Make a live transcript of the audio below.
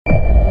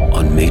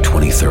on May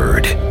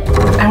 23rd.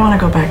 I want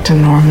to go back to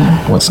normal.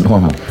 What's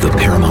normal? The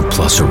Paramount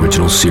Plus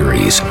original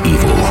series,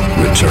 Evil,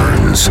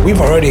 returns.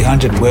 We've already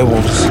hunted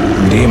werewolves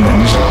and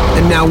demons.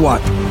 And now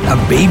what? A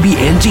baby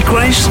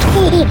Antichrist?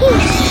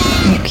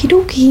 Okie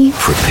dokie.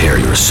 Prepare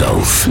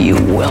yourself You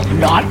will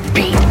not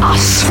beat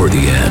us. for the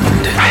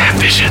end. I have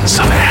visions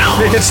of hell.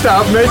 Make it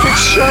stop, make it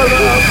shut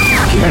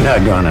up. You're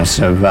not gonna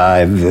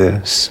survive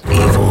this.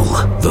 Evil,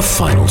 the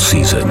final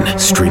season,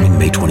 streaming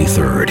May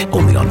 23rd,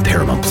 only on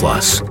Paramount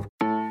Plus.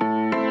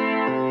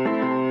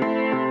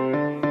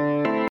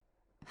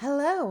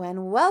 Hello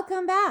and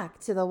welcome back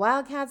to the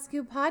Wildcat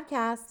Scoop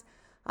podcast.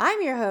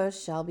 I'm your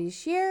host, Shelby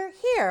Shear,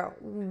 here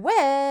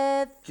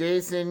with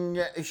Jason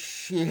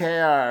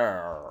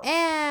Shear.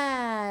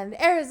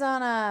 and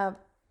Arizona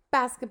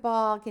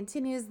basketball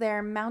continues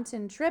their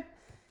mountain trip.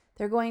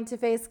 They're going to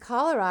face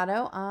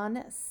Colorado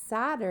on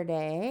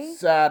Saturday.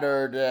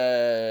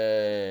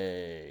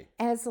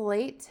 And it's a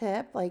late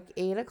tip, like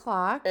 8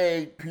 o'clock.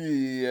 8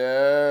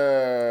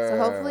 p.m. So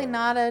hopefully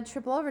not a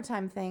triple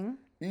overtime thing.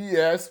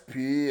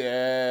 ESPN.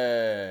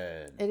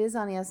 It is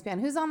on ESPN.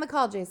 Who's on the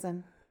call,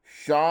 Jason?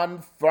 Sean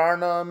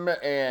Farnham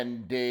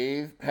and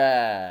Dave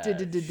Pash.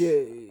 Dave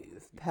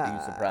Are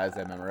you surprised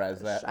I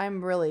memorized that?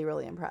 I'm really,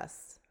 really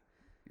impressed.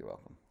 You're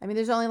welcome. I mean,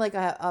 there's only like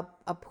a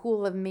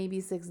pool of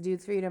maybe 6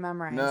 dudes for you to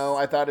memorize. No,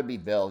 I thought it'd be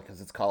Bill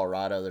because it's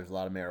Colorado. There's a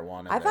lot of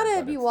marijuana. I thought there,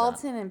 it'd but be it's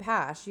Walton and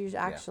Pash.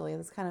 Actually,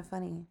 that's kind of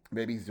funny.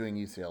 Maybe he's doing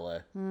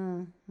UCLA.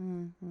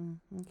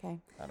 Okay.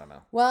 I don't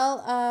know.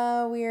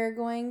 Well, we are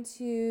going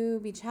to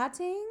be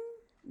chatting,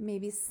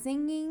 maybe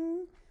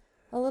singing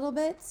a little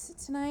bit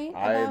tonight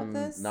about I'm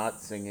this. not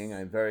singing.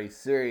 I'm very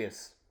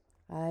serious.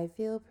 I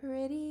feel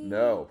pretty.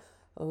 No.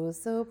 Oh,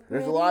 so pretty.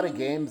 There's a lot of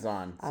games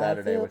on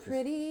Saturday, I feel which is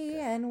pretty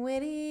and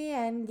witty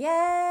and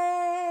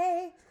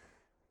gay.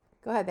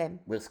 Go ahead, babe.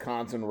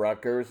 Wisconsin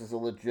Rutgers is a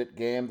legit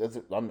game.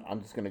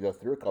 I'm just going to go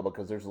through a couple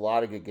because there's a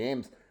lot of good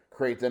games.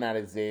 Creighton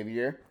at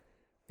Xavier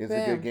is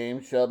a good game,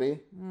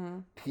 Shelby.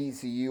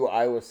 TCU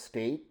Iowa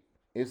State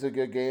is a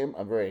good game.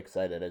 I'm very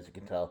excited, as you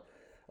can tell.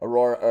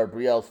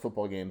 Brielle's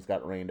football games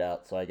got rained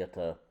out, so I get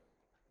to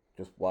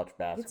just watch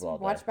basketball.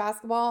 Watch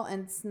basketball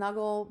and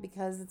snuggle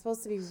because it's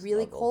supposed to be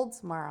really cold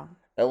tomorrow.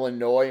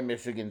 Illinois,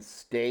 Michigan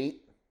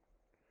State.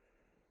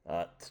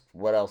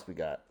 What else we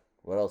got?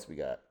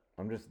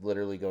 I'm just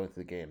literally going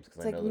through the games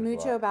because I know there's a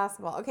mucho lot.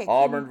 basketball. Okay.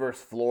 Auburn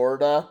versus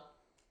Florida.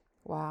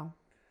 Wow.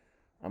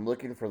 I'm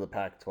looking for the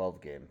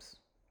Pac-12 games.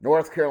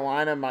 North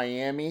Carolina,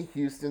 Miami,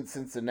 Houston,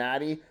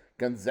 Cincinnati,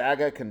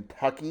 Gonzaga,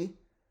 Kentucky.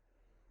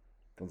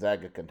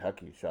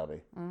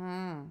 Shelby.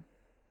 Mm-hmm.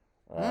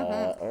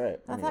 All right.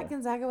 I thought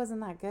Gonzaga wasn't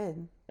that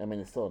good. I mean,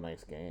 it's still a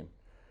nice game.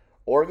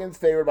 Oregon's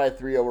favored by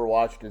 3 over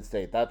Washington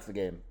State. That's the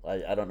game.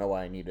 I don't know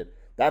why I need it.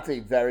 That's a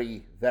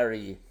very,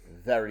 very,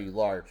 very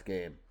large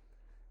game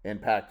in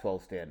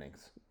Pac-12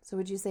 standings. So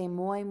would you say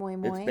moi?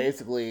 It's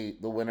basically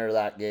the winner of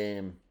that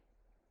game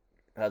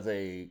has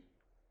a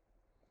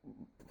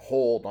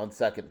hold on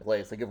second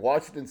place. Like if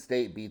Washington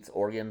State beats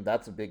Oregon,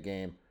 that's a big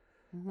game.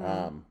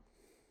 Mm-hmm.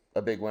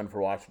 A big win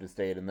for Washington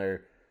State, and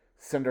their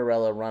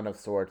Cinderella run of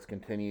sorts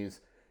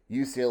continues.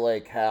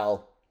 UCLA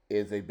Cal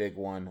is a big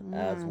one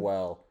as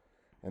well.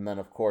 And then,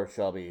 of course,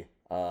 Shelby,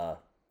 I'm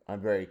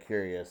very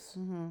curious.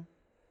 Mm-hmm.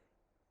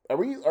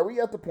 Are we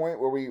at the point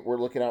where we're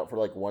looking out for,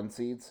 like, 1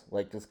 seeds?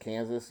 Like, does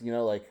Kansas,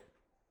 like,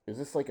 is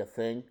this, like, a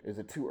thing? Is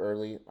it too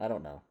early? I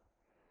don't know.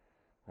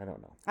 I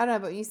don't know,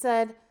 but you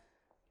said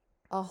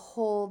a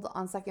hold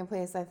on second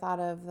place. I thought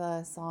of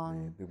the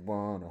song,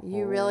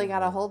 You Really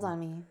Got a Hold on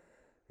Me.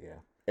 Yeah.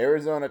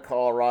 Arizona,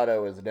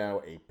 Colorado is now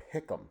a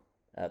pick'em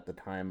at the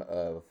time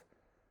of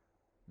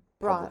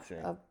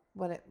publishing.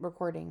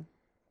 Recording.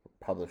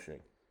 Publishing.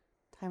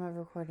 Time of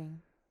recording.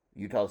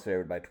 Utah's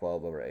favored by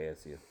 12 over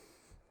ASU.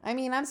 I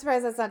mean, I'm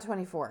surprised that's not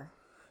 24.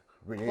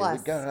 Really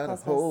Plus, got a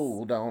plus.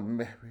 hold on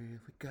me. Really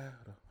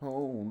got a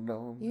hold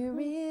on me. You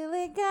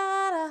really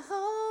got a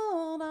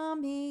hold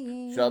on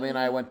me. Shelby and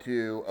I went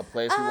to a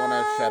place we want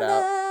to shout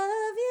out.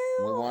 Love you,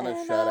 We want to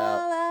and shout out.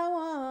 all I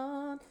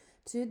want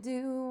to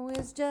do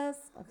is just.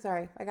 Oh,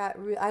 sorry,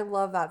 I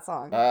love that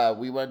song.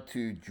 We went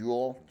to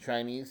Jewel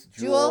Chinese.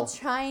 Jewel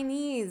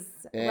Chinese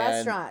And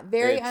restaurant,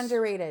 very it's,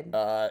 underrated.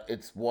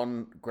 It's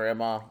one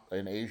grandma,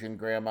 an Asian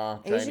grandma,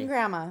 Asian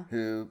grandma.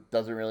 who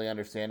doesn't really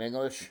understand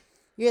English.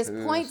 You just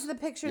point to the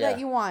picture that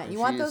you want. and You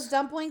want she's- those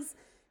dumplings?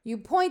 You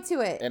point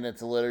to it. And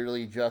it's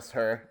literally just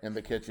her in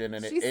the kitchen,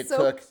 and She's it so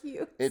took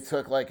cute. It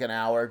took like an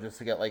hour just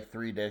to get like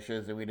 3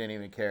 dishes, and we didn't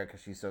even care because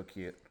she's so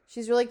cute.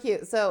 She's really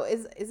cute. So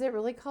is it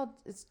really called?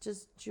 It's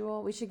just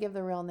Jewel. We should give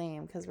the real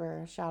name because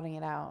we're shouting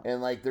it out.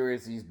 And like there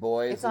was these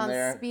boys It's in on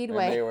there,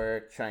 Speedway. and they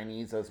were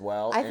Chinese as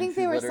well. I and think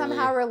she they were literally-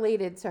 somehow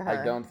related to her.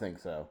 I don't think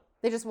so.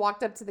 They just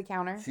walked up to the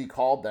counter. She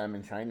called them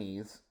in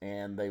Chinese,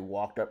 and they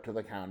walked up to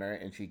the counter,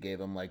 and she gave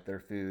them like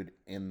their food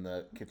in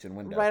the kitchen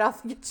window. Right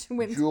off the kitchen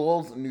window.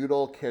 Jewel's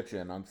Noodle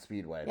Kitchen on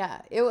Speedway.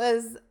 Yeah, it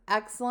was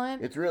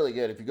excellent. It's really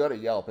good. If you go to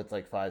Yelp, it's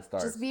like 5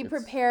 stars. Just be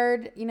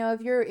prepared. You know,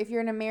 if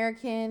you're an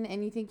American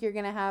and you think you're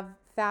gonna have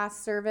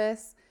fast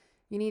service,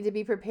 you need to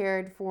be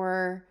prepared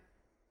for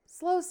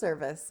slow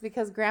service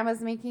because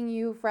grandma's making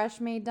you fresh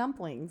made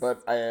dumplings.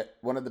 But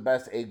one of the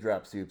best egg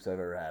drop soups I've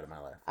ever had in my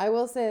life. I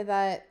will say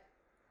that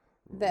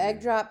the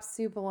egg drop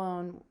soup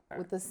alone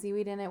with the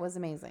seaweed in it was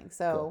amazing.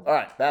 So, Cool. All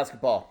right,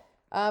 basketball.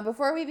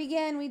 Before we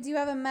begin, we do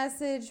have a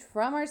message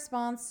from our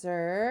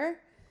sponsor.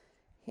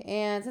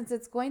 And since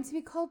it's going to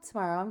be cold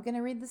tomorrow, I'm going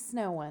to read the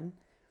snow one.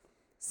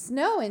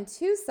 Snow in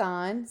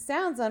Tucson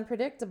sounds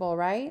unpredictable,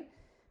 right?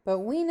 But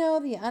we know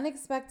the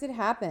unexpected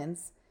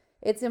happens.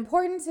 It's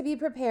important to be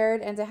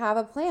prepared and to have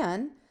a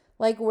plan,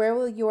 like where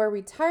will your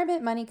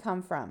retirement money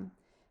come from?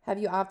 Have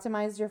you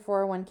optimized your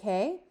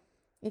 401k?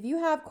 If you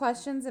have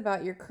questions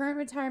about your current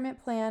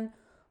retirement plan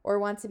or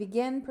want to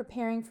begin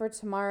preparing for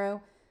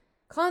tomorrow,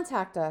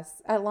 contact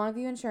us at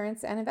Longview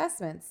Insurance and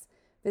Investments.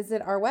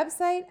 Visit our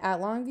website at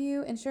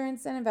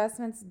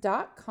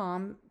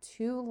longviewinsuranceandinvestments.com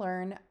to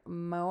learn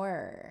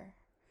more.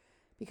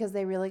 Because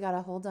they really got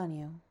a hold on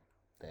you.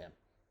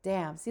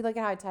 Damn. See, look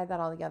at how I tied that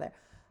all together.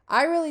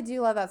 I really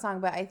do love that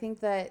song, but I think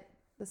that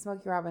the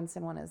Smokey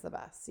Robinson one is the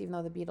best, even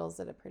though the Beatles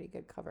did a pretty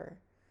good cover.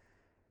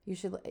 You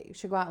should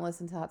go out and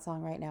listen to that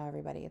song right now,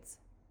 everybody. It's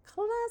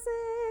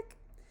classic.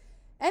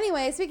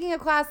 Anyway, speaking of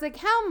classic,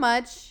 how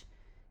much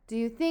do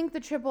you think the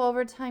triple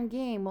overtime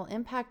game will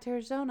impact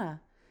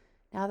Arizona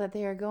now that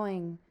they are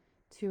going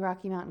to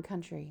Rocky Mountain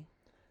Country?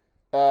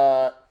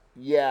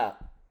 Yeah,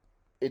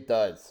 it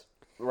does.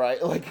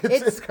 Right? Like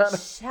it's kind of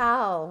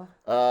shall.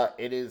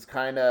 It is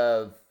kind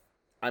of.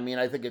 I mean,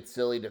 I think it's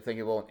silly to think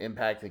it won't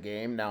impact the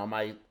game. Now, am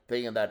I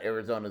thinking that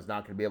Arizona's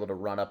not going to be able to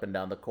run up and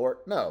down the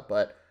court? No,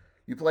 but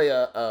you play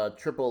a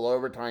triple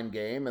overtime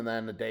game, and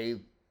then a day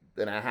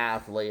and a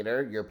half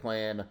later, you're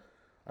playing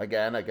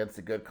again against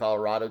a good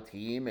Colorado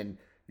team, and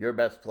your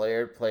best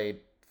player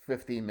played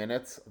 50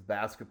 minutes of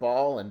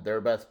basketball, and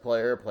their best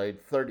player played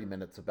 30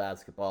 minutes of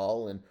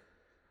basketball, and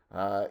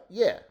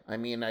yeah, I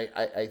mean,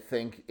 I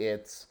think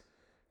it's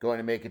going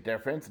to make a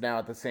difference. Now,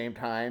 at the same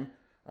time,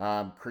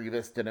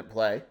 Krivas didn't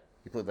play.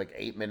 He played like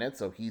 8 minutes,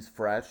 so he's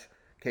fresh.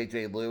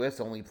 KJ Lewis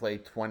only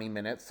played 20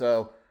 minutes.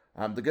 So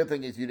the good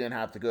thing is you didn't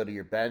have to go to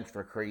your bench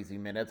for crazy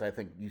minutes. I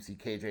think you see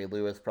KJ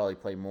Lewis probably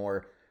play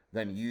more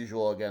than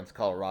usual against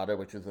Colorado,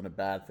 which isn't a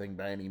bad thing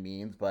by any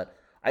means. But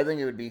I think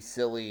it would be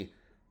silly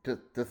to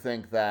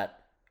think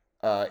that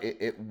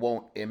it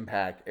won't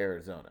impact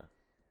Arizona.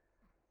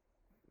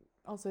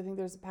 Also, I think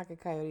there's a pack of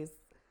coyotes.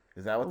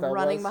 Is that what that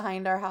running was?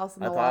 Behind our house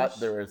in the wash. I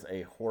thought there was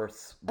a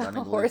horse running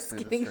a horse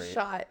loose getting through the street.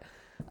 shot.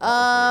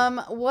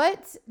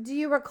 What do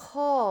you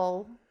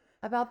recall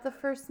about the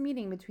first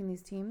meeting between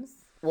these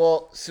teams?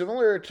 Well,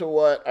 similar to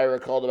what I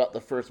recalled about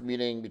the first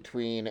meeting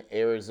between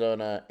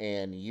Arizona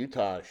and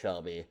Utah,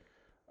 Shelby,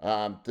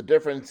 the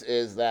difference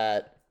is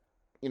that,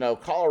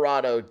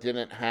 Colorado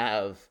didn't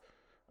have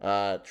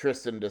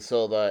Tristan Da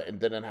Silva and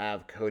didn't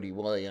have Cody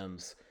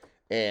Williams,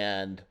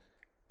 and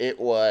it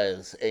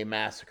was a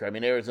massacre. I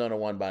mean, Arizona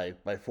won by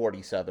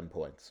 47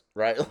 points,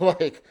 right?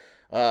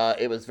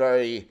 It was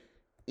very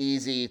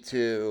easy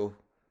to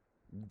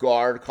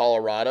guard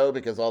Colorado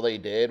because all they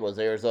did was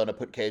Arizona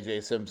put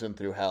KJ Simpson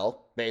through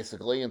hell,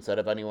 basically, and said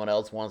if anyone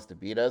else wants to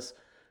beat us,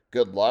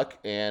 good luck,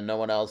 and no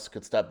one else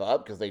could step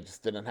up because they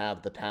just didn't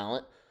have the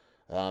talent.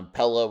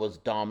 Pella was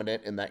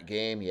dominant in that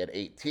game. He had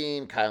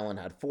 18.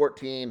 Kylan had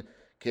 14.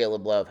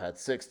 Caleb Love had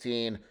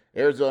 16.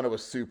 Arizona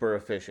was super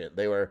efficient.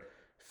 They were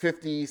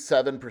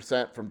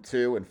 57% from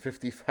 2 and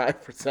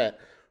 55%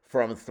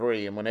 from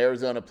 3. And when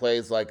Arizona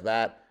plays like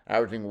that,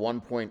 averaging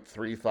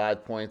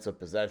 1.35 points of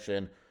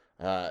possession,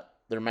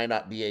 there might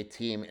not be a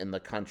team in the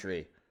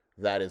country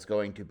that is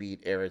going to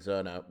beat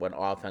Arizona when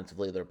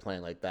offensively they're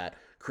playing like that.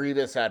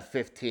 Krivas had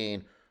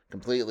 15,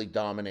 completely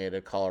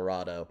dominated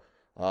Colorado.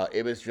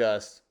 It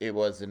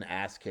was an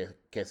ass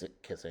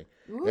kissing.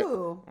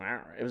 Ooh.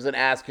 It was an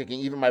ass kicking.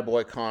 Even my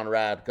boy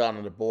Conrad got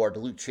on the board.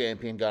 Luke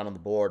Champion got on the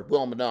board.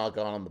 Will Manaugh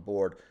got on the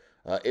board.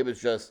 It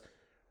was just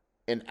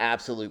an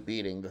absolute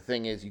beating. The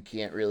thing is, you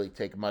can't really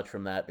take much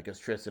from that because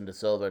Tristan Da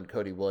Silva and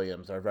Cody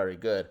Williams are very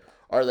good.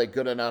 Are they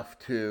good enough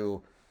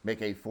to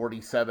make a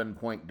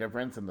 47-point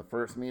difference in the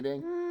first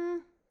meeting?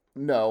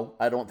 No,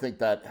 I don't think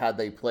that had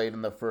they played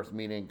in the first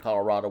meeting,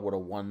 Colorado would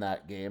have won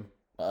that game.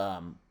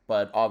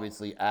 But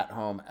obviously at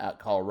home, at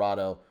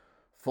Colorado,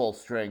 full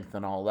strength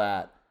and all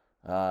that,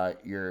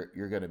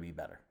 you're going to be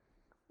better.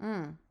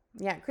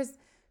 Yeah,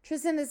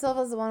 Tristan Da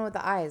Silva's the one with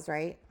the eyes,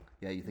 right?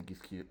 Yeah, you think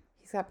he's cute?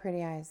 He's got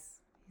pretty eyes.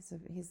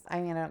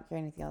 I mean, I don't care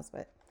anything else,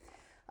 but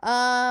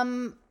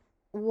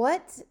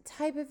what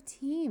type of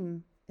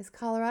team is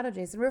Colorado,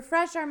 Jason?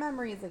 Refresh our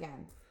memories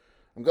again.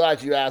 I'm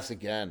glad you asked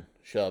again,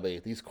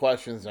 Shelby. These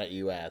questions that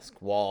you ask,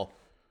 while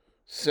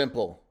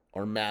simple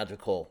or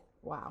magical,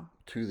 wow,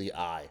 to the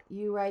eye.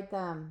 You write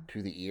them.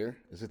 To the ear?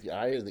 Is it the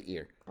eye or the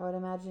ear? I would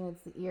imagine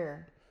it's the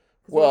ear.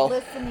 Well, we're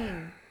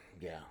listening.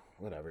 Yeah,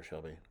 whatever,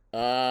 Shelby.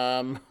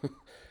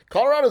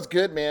 Colorado's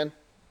good, man.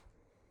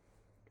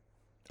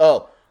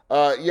 Oh,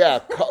 yeah.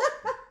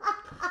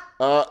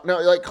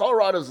 No,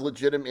 Colorado's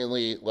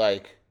legitimately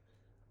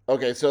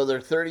okay, so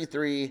they're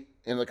 33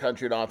 in the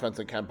country in offense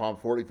and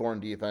KenPom, 44 in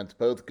defense,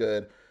 both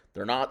good.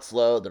 They're not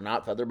slow.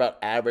 They're about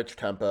average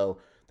tempo.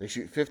 They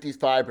shoot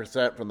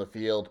 55% from the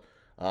field.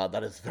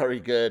 That is very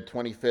good,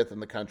 25th in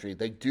the country.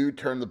 They do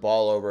turn the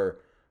ball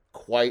over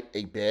quite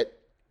a bit,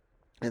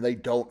 and they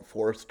don't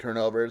force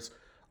turnovers.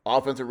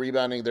 Offensive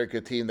rebounding, they're a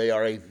good team. They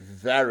are a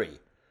very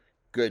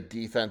good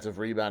defensive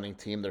rebounding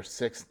team. They're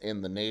 6th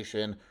in the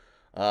nation.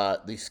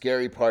 The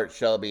scary part,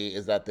 Shelby,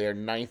 is that they're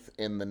 9th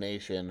in the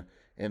nation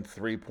in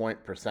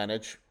three-point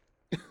percentage.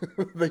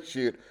 They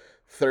shoot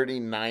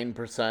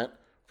 39%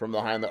 from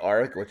behind the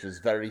arc, which is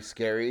very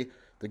scary.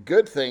 The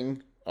good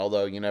thing,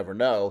 although you never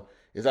know,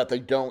 is that they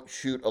don't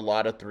shoot a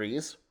lot of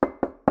threes.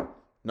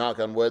 Knock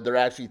on wood. They're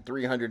actually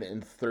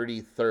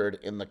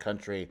 333rd in the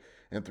country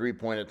in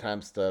three-point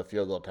attempts to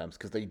field goal attempts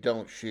because they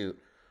don't shoot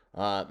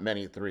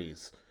many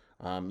threes.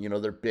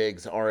 Their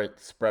bigs aren't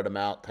spread them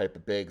out type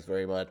of bigs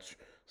very much.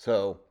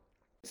 So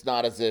it's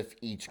not as if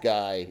each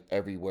guy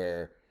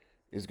everywhere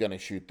is going to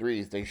shoot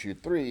threes. They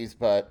shoot threes,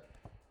 but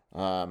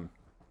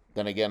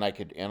then again, I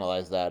could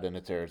analyze that, and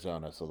it's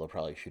Arizona, so they'll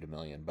probably shoot a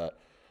million. But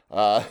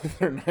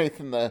they're 9th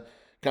in the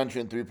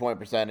country in three-point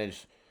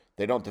percentage.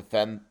 They don't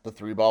defend the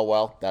three ball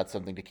well. That's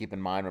something to keep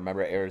in mind.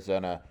 Remember,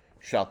 Arizona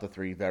shot the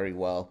three very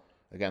well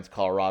against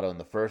Colorado in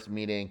the first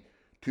meeting.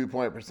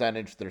 2-point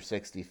percentage, they're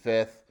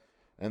 65th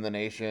in the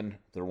nation.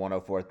 They're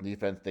 104th in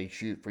defense. They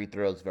shoot free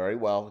throws very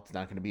well. It's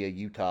not going to be a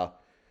Utah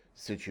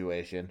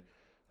situation.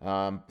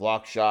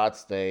 Block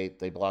shots, they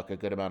block a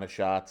good amount of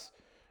shots.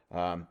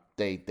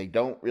 They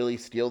don't really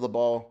steal the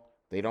ball.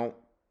 They don't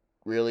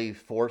really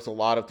force a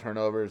lot of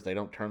turnovers. They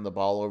don't turn the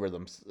ball over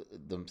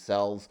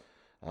themselves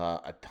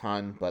a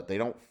ton, but they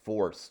don't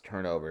force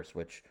turnovers,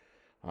 which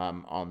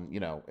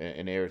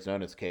in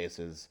Arizona's case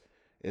is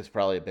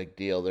probably a big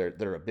deal.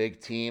 They're a big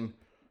team.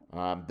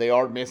 They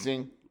are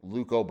missing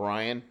Luke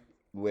O'Brien,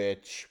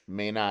 which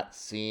may not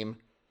seem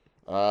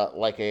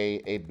like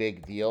a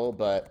big deal,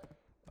 but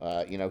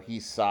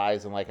he's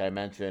size, and like I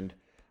mentioned,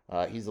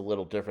 he's a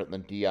little different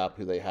than Diop,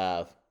 who they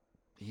have.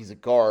 He's a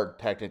guard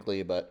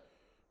technically, but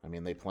I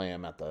mean they play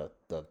him at the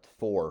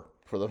 4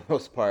 for the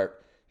most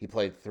part. He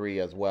played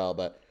 3 as well,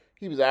 but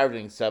he was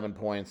averaging 7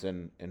 points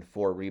and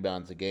 4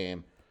 rebounds a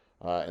game.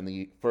 In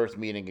the first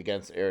meeting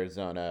against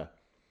Arizona,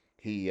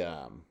 he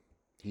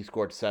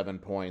scored 7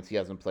 points. He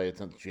hasn't played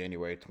since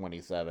January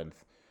 27th.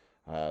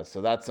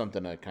 So that's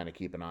something to kind of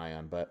keep an eye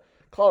on. But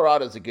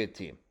Colorado's a good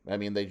team. I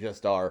mean, they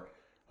just are.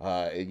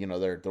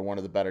 They're one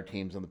of the better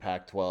teams in the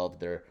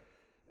Pac-12.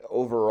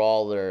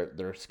 Overall,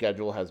 their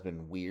schedule has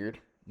been weird.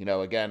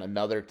 Again,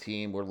 another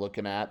team we're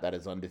looking at that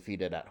is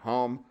undefeated at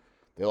home.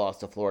 They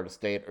lost to Florida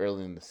State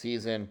early in the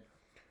season.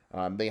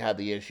 They had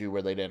the issue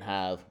where they didn't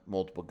have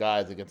multiple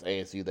guys. Against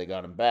ASU. They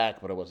got him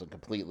back, but it wasn't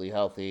completely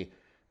healthy.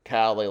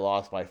 Cal, they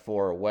lost by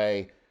 4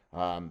 away.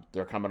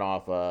 They're coming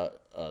off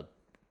a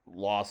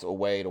loss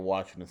away to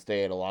Washington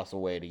State, a loss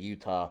away to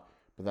Utah.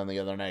 But then the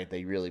other night,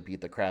 they really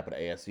beat the crap out of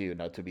ASU.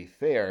 Now, to be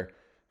fair,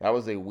 that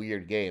was a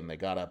weird game. They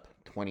got up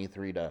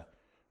 23 to,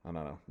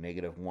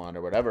 -1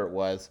 or whatever it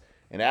was.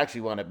 And it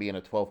actually wound up being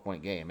a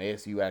 12-point game.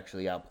 ASU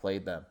actually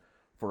outplayed them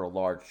for a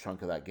large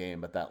chunk of that game.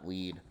 But that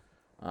lead,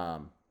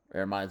 it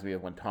reminds me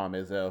of when Tom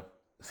Izzo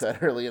said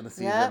early in the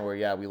season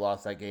where, we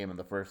lost that game in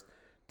the first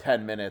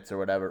 10 minutes or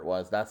whatever it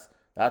was. That's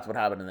what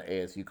happened in the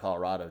ASU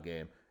Colorado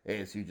game.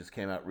 ASU just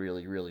came out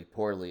really, really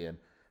poorly, and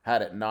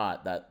had it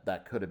not,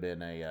 that could have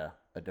been a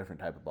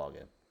different type of ball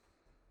game.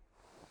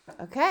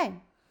 Okay.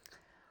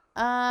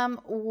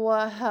 What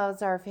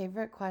was our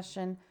favorite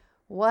question?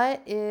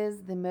 What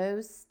is the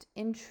most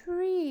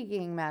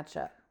intriguing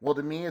matchup? Well,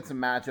 to me, it's a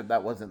matchup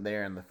that wasn't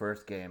there in the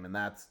first game, and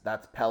that's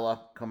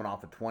Pella coming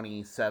off a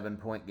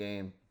 27-point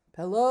game.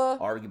 Pella.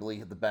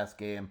 Arguably the best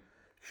game.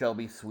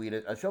 Shelby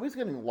Swedish. Shelby's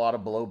getting a lot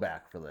of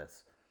blowback for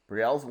this.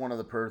 Brielle's one of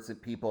the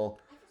people.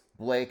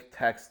 Blake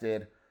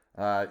texted.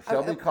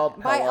 Shelby called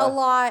Pella. By a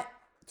lot,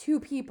 2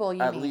 people,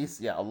 you at mean? At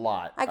least, a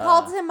lot. I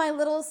called him my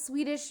little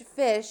Swedish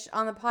fish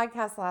on the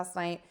podcast last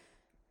night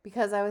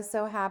because I was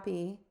so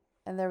happy,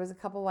 and there was a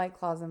couple White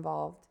Claws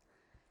involved.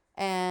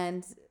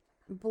 And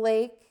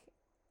Blake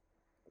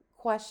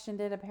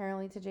questioned it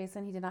apparently to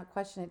Jason. He did not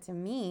question it to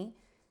me.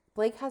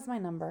 Blake has my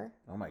number.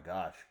 Oh my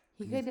gosh.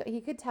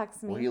 He could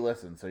text me. Well, he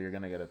listened, so you're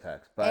gonna get a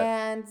text. But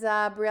and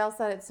Brielle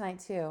said it tonight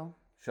too.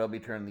 Shelby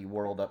turned the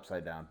world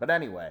upside down. But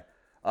anyway,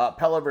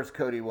 Pella versus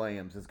Cody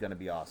Williams is going to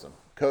be awesome.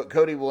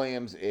 Cody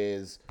Williams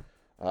is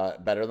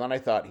better than I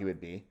thought he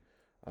would be.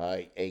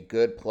 A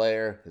good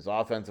player. His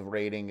offensive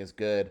rating is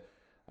good.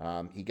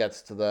 He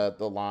gets to the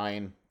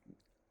line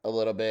a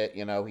little bit.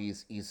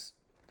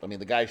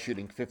 The guy's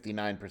shooting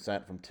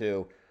 59% from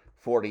 2,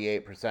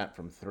 48%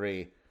 from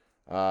 3.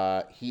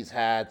 He's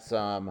had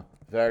some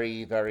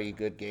very, very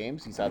good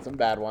games. He's had some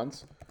bad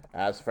ones,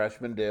 as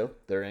freshmen do.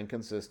 They're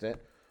inconsistent.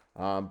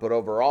 But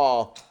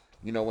overall,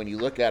 when you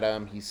look at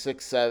him, he's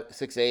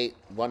 6'8",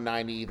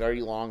 190,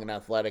 very long and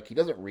athletic. He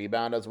doesn't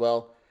rebound as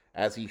well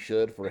as he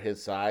should for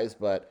his size,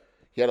 but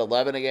he had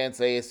 11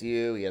 against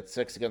ASU. He had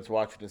 6 against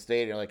Washington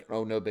State. And you're like,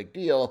 oh, no big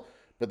deal.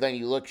 But then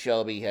you look,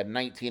 Shelby, he had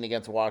 19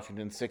 against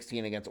Washington,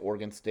 16 against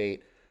Oregon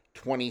State,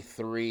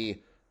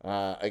 23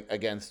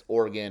 against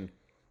Oregon.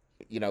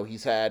 He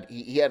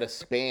had a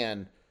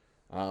span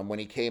When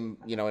he came,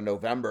 in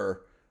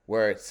November,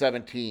 where it's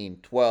 17,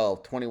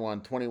 12,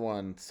 21,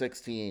 21,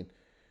 16,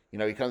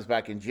 he comes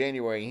back in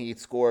January and he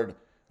scored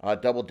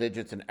double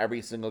digits in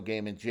every single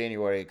game in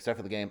January, except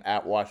for the game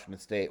at Washington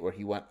State where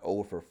he went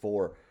 0 for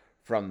 4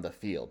 from the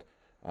field,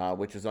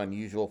 which is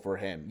unusual for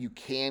him. You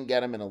can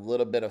get him in a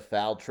little bit of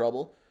foul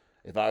trouble.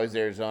 If I was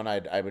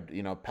Arizona, I would,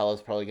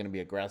 Pella's probably going to be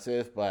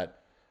aggressive,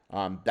 but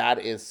that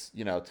is,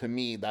 to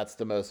me, that's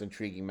the most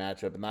intriguing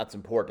matchup, and that's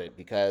important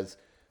because,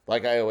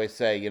 like I always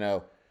say,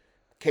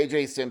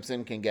 KJ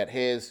Simpson can get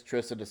his.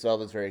 Tristan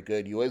DeSilva is very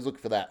good. You always look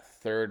for that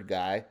third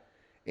guy,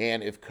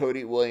 and if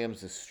Cody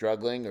Williams is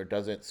struggling or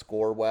doesn't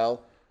score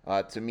well,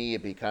 to me,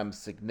 it becomes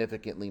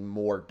significantly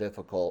more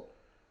difficult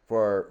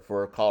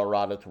for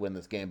Colorado to win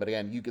this game. But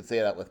again, you could say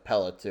that with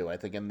Pella too. I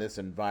think in this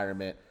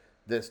environment,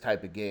 this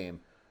type of game,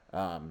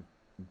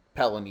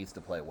 Pella needs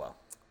to play well.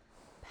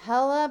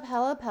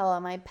 Pella,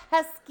 my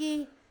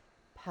pesky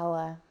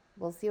Pella.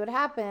 We'll see what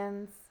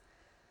happens.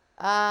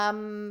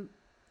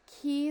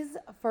 Keys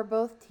for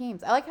both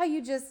teams. I like how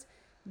you just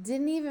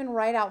didn't even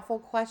write out full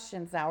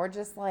questions now. We're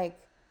just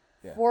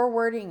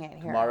forwarding it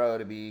here. Tomorrow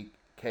to be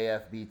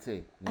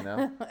KFBT,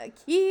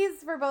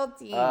 Keys for both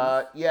teams.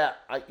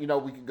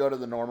 We could go to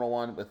the normal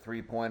one with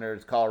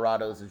 3-pointers.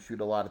 Colorado's and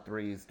shoot a lot of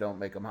threes. Don't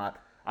make them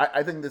hot.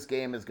 I think this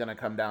game is going to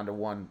come down to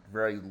one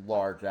very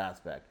large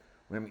aspect.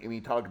 When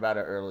we talked about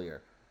it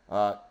earlier,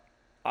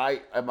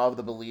 I am of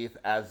the belief,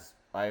 as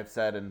I have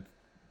said in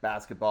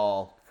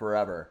basketball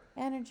forever,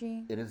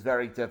 energy. It is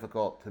very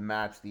difficult to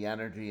match the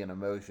energy and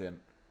emotion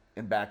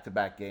in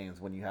back-to-back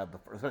games when you have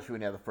especially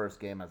when you have the first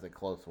game as a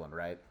close one,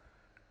 right?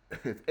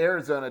 If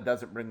Arizona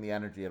doesn't bring the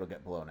energy, it'll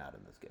get blown out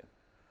in this game.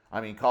 I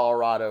mean,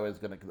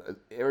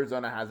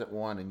 Arizona hasn't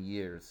won in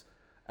years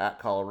at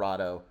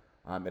Colorado.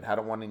 It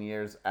hadn't won in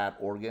years at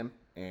Oregon,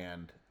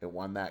 and it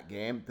won that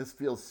game. This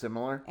feels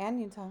similar. And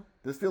Utah.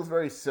 This feels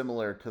very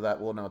similar to that.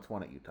 Well, no, it's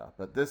won at Utah.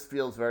 But this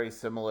feels very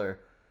similar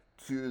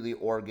to the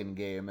Oregon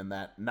game in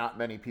that not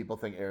many people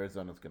think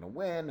Arizona's going to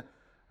win.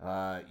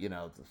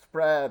 It's a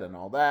spread and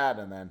all that.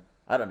 And then,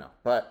 I don't know.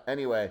 But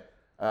anyway,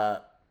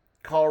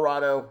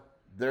 Colorado,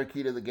 their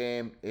key to the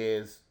game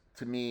is,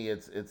 to me,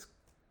 it's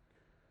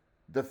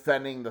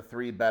defending the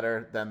three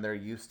better than they're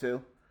used to.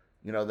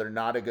 They're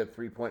not a good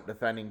three-point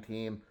defending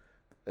team.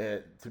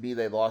 To me,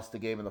 they lost the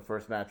game in the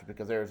first match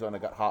because Arizona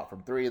got hot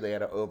from three. They had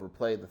to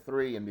overplay the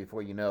three, and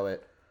before you know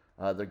it,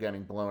 they're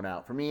getting blown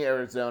out. For me,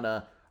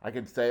 Arizona, I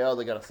can say,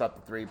 they got to stop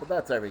the three, but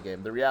that's every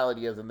game. The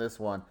reality is, in this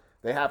one,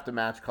 they have to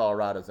match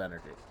Colorado's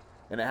energy,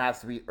 and it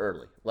has to be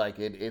early.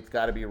 It's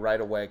got to be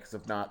right away, because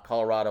if not,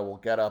 Colorado will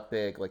get up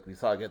big like we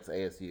saw against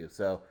ASU.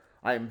 So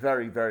I am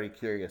very, very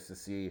curious to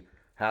see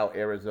how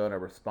Arizona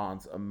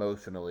responds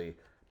emotionally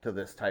to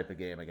this type of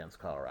game against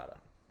Colorado.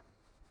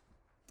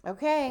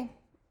 Okay.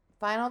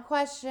 Final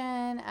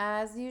question,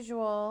 as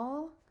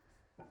usual.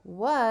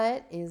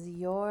 What is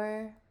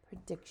your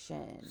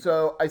prediction?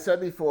 So I said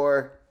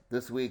before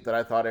this week that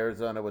I thought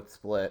Arizona would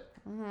split.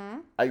 Mm-hmm.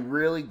 I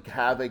really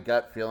have a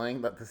gut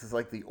feeling that this is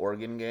like the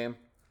Oregon game,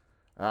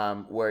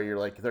 where you're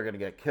like, they're going to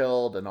get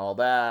killed and all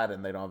that,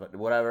 and they don't have it,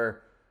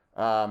 whatever.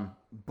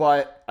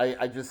 But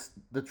I just,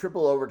 the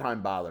triple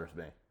overtime bothers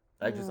me.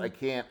 I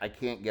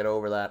can't get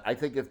over that. I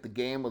think if the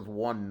game was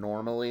won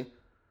normally,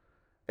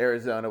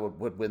 Arizona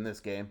would win this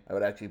game. I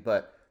would actually,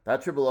 but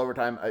that triple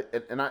overtime, I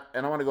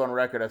want to go on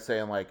record as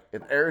saying,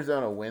 if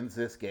Arizona wins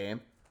this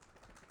game,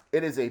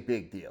 it is a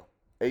big deal.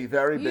 A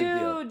very big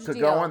deal. To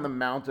go on the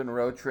mountain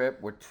road trip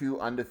with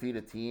two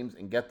undefeated teams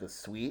and get the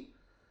sweep.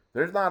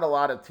 There's not a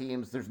lot of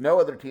teams. There's no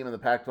other team in the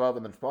Pac-12,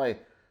 and there's probably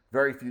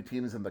very few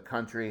teams in the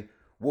country.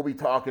 We'll be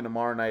talking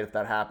tomorrow night, if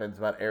that happens,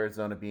 about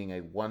Arizona being a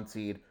 1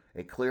 seed.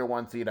 A clear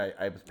 1 seed. I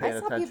was paying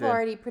attention. I saw people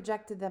already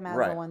projected them as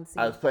a 1 seed.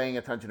 I was paying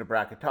attention to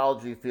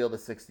bracketology, Field of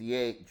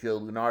 68, Joe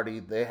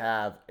Lunardi. They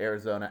have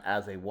Arizona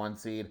as a 1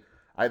 seed.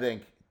 I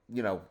think,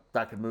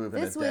 that could move in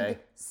a day. This would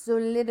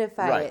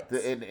solidify it.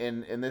 Right.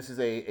 And this is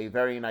a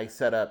very nice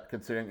setup,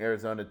 considering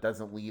Arizona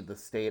doesn't leave the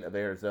state of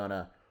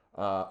Arizona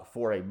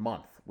for a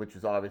month, which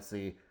is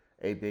obviously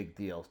a big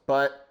deal.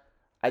 But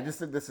I just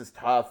think this is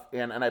tough.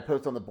 And I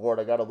posted on the board,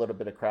 I got a little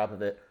bit of crap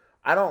of it.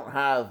 I don't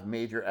have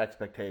major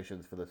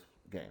expectations for this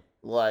game.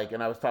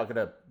 And I was talking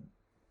to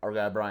our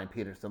guy Brian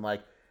Peterson,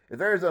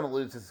 if Arizona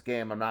loses this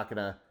game, I'm not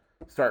gonna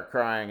start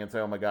crying and say,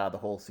 oh my god, the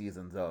whole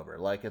season's over.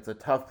 It's a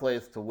tough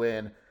place to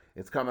win.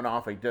 It's coming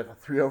off a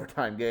 3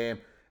 overtime game,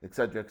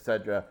 etc.,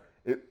 etc.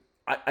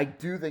 I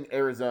do think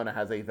Arizona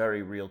has a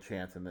very real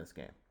chance in this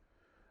game.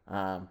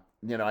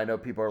 I know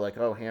people are like,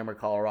 oh, hammer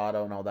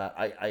Colorado and all that.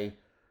 I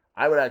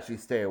would actually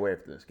stay away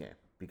from this game,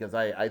 because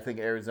I think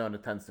Arizona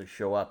tends to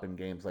show up in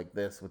games like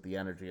this with the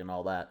energy and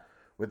all that.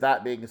 With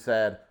that being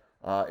said,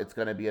 it's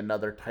going to be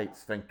another tight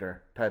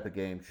sphincter type of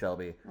game,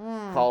 Shelby.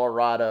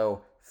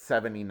 Colorado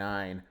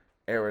 79,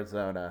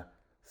 Arizona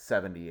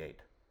 78.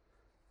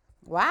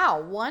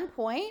 Wow, 1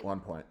 point? 1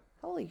 point.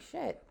 Holy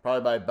shit.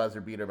 Probably by a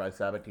buzzer beater by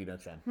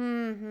Sabatino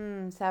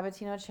Chen.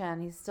 Sabatino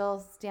Chen. He's still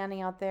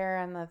standing out there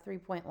on the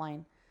 3-point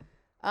line.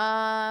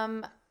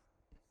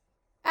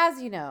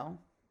 As you know,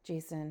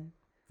 Jason,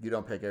 You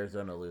don't pick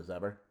Arizona to lose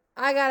ever?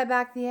 I gotta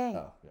back the A.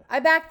 Oh, yeah. I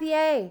back the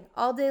A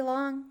all day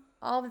long,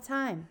 all the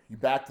time. You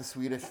back the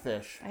Swedish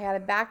fish. I gotta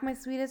back my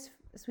Swedish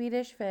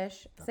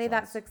fish. Say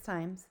that 6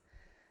 times.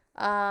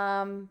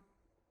 And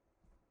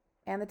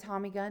the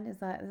Tommy gun. Is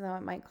that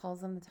what Mike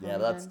calls them? The Tommy gun?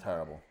 Yeah, that's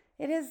terrible.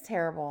 It is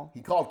terrible.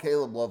 He called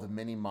Caleb Love a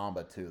mini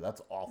Mamba, too.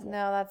 That's awful.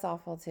 No, that's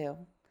awful, too.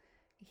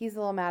 He's a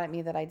little mad at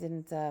me that I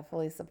didn't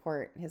fully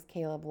support his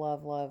Caleb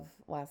Love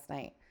last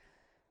night.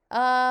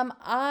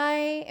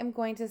 I am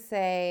going to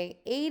say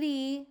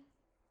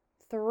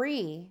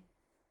 83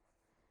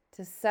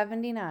 to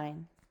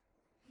 79.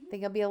 I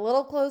think it'll be a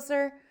little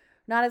closer.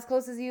 Not as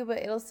close as you, but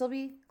it'll still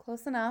be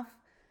close enough.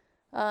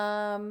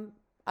 I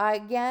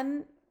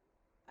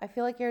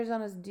feel like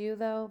Arizona's due,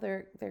 though.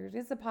 There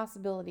is a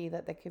possibility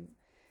that they could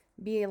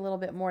be a little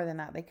bit more than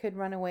that. They could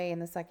run away in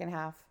the second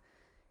half.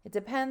 It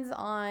depends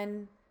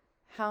on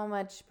how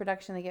much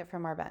production they get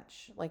from our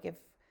bench. Like if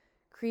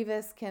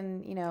Krivas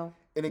can,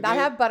 not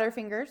have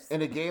Butterfingers.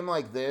 In a game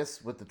like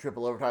this with the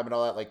triple overtime and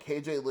all that, like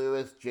KJ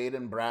Lewis,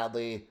 Jaden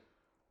Bradley.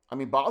 I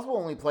mean, Boswell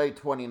only played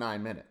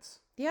 29 minutes.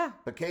 Yeah.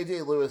 But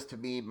KJ Lewis, to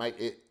me,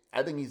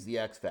 I think he's the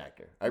X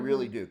factor. I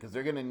really do, because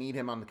they're going to need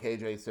him on the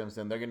KJ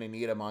Simpson. They're going to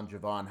need him on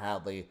Javon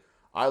Hadley.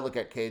 I look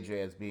at KJ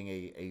as being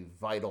a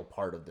vital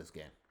part of this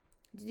game.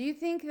 Do you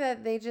think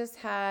that they just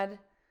had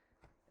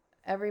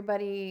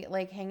everybody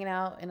like hanging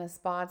out in a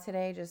spa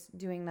today, just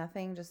doing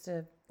nothing, just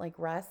to like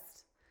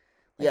rest?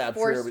 Like Yeah, I'm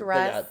forced sure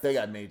rest? they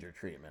got major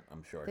treatment,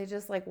 I'm sure. They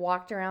just like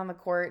walked around the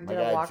court and My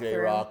did a guy walkthrough.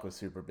 J-Rock was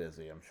super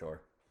busy, I'm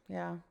sure.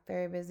 Yeah,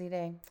 very busy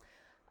day.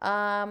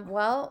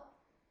 Well,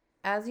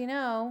 as you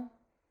know,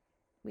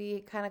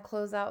 we kind of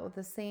close out with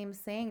the same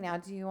saying now.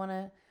 Do you want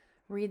to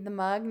read the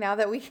mug now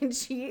that we can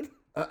cheat?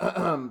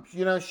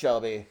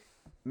 Shelby,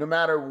 no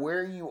matter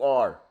where you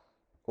are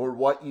or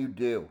what you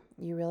do,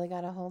 You really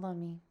got a hold on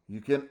me.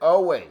 you can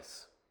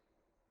always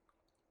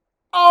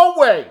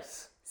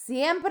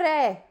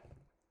Siempre.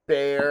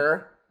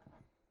 bear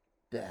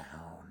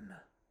down.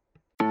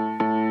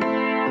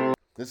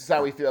 This is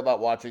how we feel about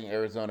watching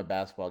Arizona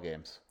basketball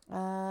games.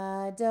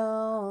 I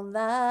don't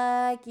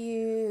like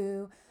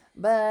you,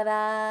 but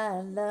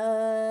I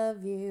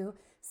love you.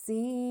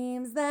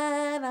 Seems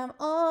that I'm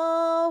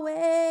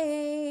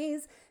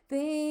always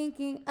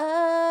thinking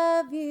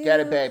of you. Get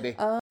it, baby.